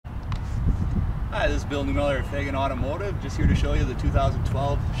Hi, this is Bill Newmiller at Fagan Automotive. Just here to show you the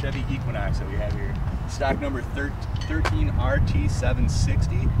 2012 Chevy Equinox that we have here. Stock number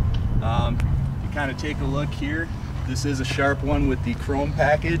 13rt760. You kind of take a look here. This is a sharp one with the chrome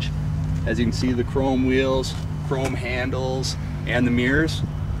package. As you can see, the chrome wheels, chrome handles, and the mirrors.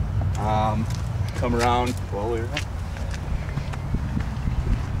 Come around.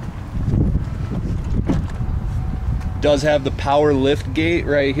 Does have the power lift gate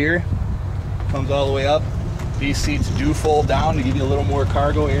right here. Comes all the way up. These seats do fold down to give you a little more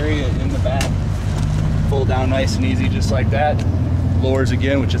cargo area in the back. Fold down nice and easy just like that. Lowers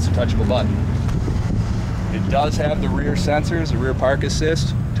again with just a touch of a button. It does have the rear sensors, the rear park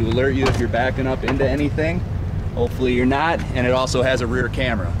assist, to alert you if you're backing up into anything. Hopefully you're not. And it also has a rear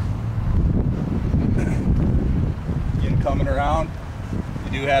camera. Again, coming around,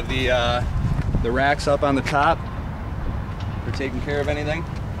 you do have the racks up on the top for taking care of anything.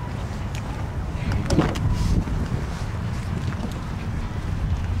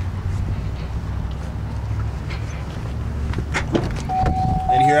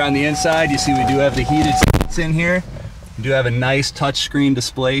 And here on the inside, you see we do have the heated seats in here. We do have a nice touchscreen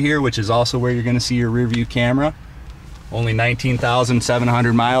display here, which is also where you're going to see your rear view camera. Only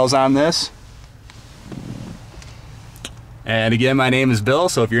 19,700 miles on this. And again, my name is Bill,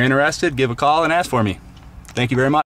 so if you're interested, give a call and ask for me. Thank you very much.